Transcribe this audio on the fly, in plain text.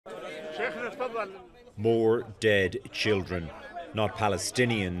More dead children. Not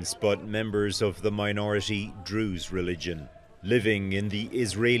Palestinians, but members of the minority Druze religion, living in the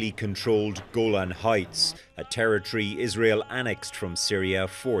Israeli-controlled Golan Heights, a territory Israel annexed from Syria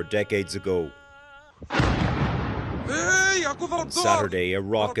 4 decades ago. On Saturday, a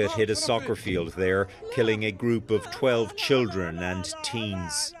rocket hit a soccer field there, killing a group of 12 children and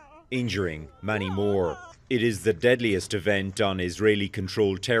teens, injuring many more. It is the deadliest event on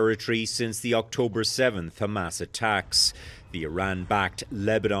Israeli-controlled territory since the October 7th Hamas attacks. The Iran-backed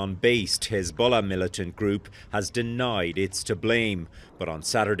Lebanon-based Hezbollah militant group has denied it's to blame, but on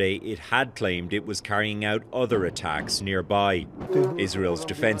Saturday it had claimed it was carrying out other attacks nearby. Israel's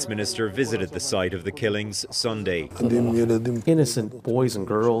defense minister visited the site of the killings Sunday. Innocent boys and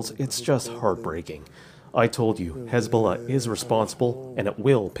girls, it's just heartbreaking. I told you, Hezbollah is responsible and it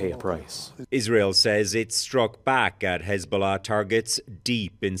will pay a price. Israel says it struck back at Hezbollah targets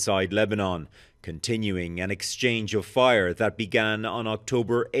deep inside Lebanon, continuing an exchange of fire that began on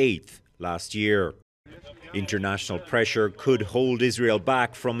October 8th last year. International pressure could hold Israel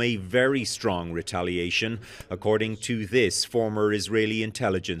back from a very strong retaliation, according to this former Israeli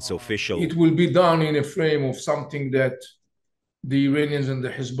intelligence official. It will be done in a frame of something that the Iranians and the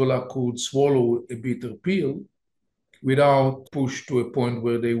Hezbollah could swallow a bitter pill without push to a point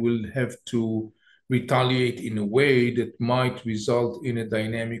where they will have to retaliate in a way that might result in a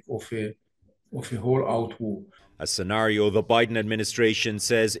dynamic of a whole-out war. A scenario the Biden administration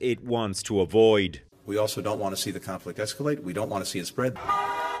says it wants to avoid. We also don't want to see the conflict escalate. We don't want to see it spread.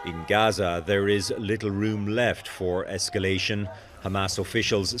 In Gaza, there is little room left for escalation. Hamas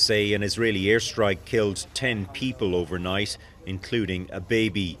officials say an Israeli airstrike killed 10 people overnight, including a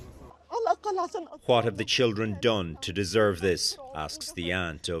baby. What have the children done to deserve this? Asks the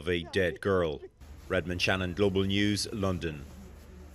aunt of a dead girl. Redmond Shannon, Global News, London.